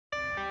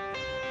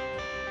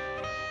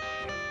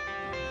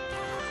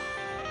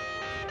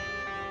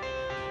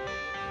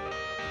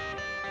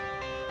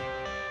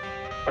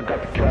I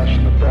got the cash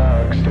in the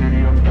bag,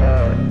 stadium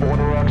packed. Born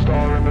a rock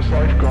star in this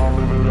life, gon'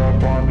 live it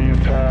up on the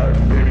attack.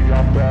 Baby,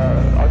 I'm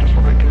bad, I just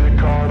wanna get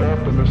caught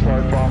up in this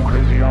life. I'm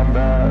crazy, I'm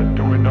mad,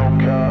 doing no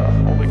cap.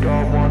 Only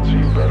God wants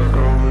you, better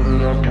go live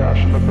it up.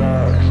 Cash in the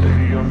bag,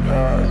 stadium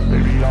packed.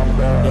 Baby, I'm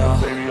bad,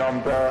 yeah. Baby,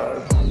 I'm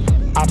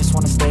bad. I just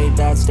wanna stay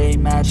bad, stay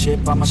mad.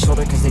 Chip on my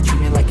shoulder cause they treat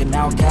me like an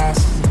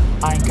outcast.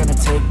 I ain't gonna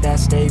take that,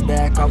 stay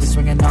back. I'll be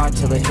swinging hard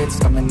till the hits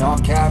come in all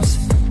caps.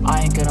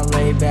 I ain't gonna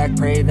lay back,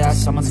 pray that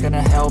someone's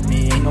gonna help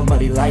me. Ain't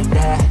nobody like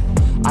that.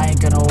 I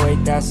ain't gonna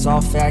wait, that's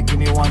all fact. Give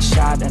me one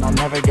shot and I'll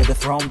never get the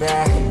throne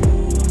back.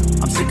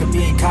 I'm sick of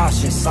being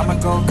cautious, I'ma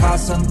go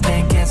cause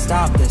something, can't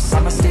stop this.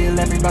 I'ma steal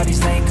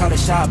everybody's lane, call it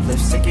shoplift.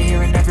 Sick of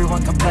hearing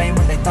everyone complain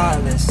when they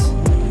thoughtless.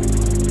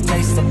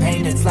 Taste the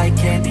pain, it's like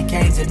candy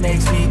canes. It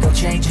makes me go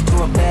change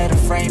into a better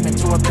frame,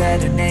 into a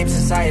better name.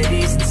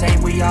 Society's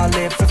insane, we all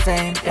live for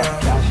fame, yeah.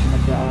 Cash in the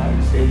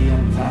bag,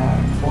 stadium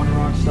packed. Born a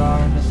rock star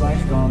in this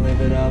life, gon'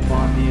 live it up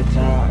on the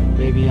attack.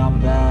 Baby,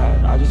 I'm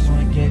bad, I just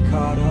wanna get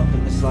caught up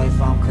in this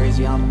life. I'm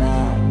crazy, I'm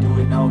mad, do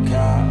it no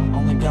cap.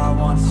 Only God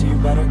wants you,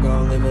 better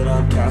go live it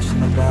up. Cash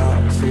in the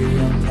bag,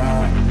 stadium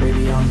packed.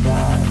 Baby, I'm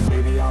bad,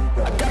 baby, I'm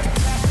bad.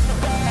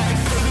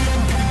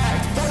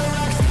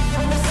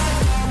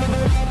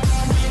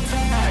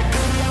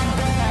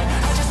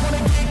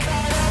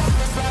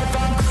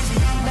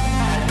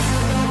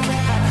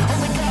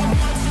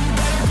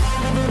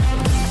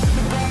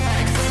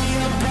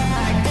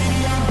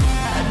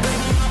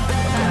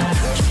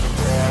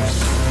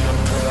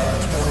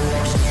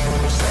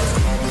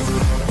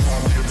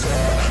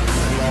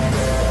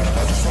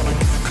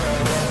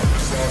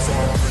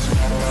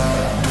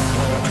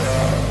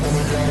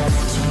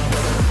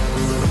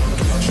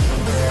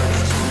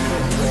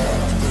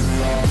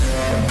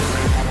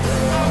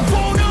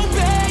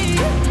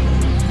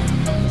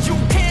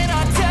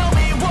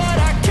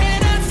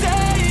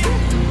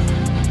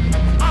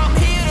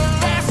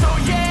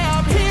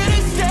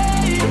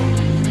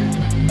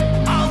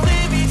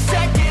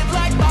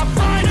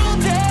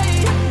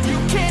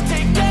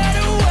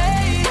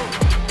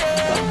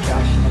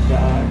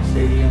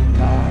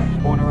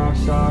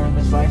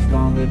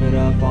 Live it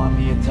up on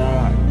the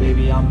attack.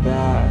 Baby, I'm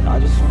bad, I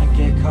just wanna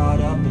get caught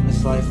up in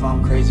this life.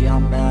 I'm crazy,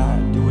 I'm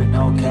mad, do it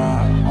no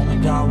cap. Only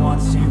God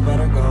wants you,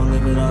 better go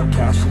live it up.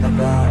 Cash in the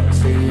bag,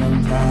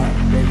 stadium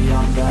packed. Baby,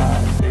 I'm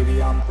bad.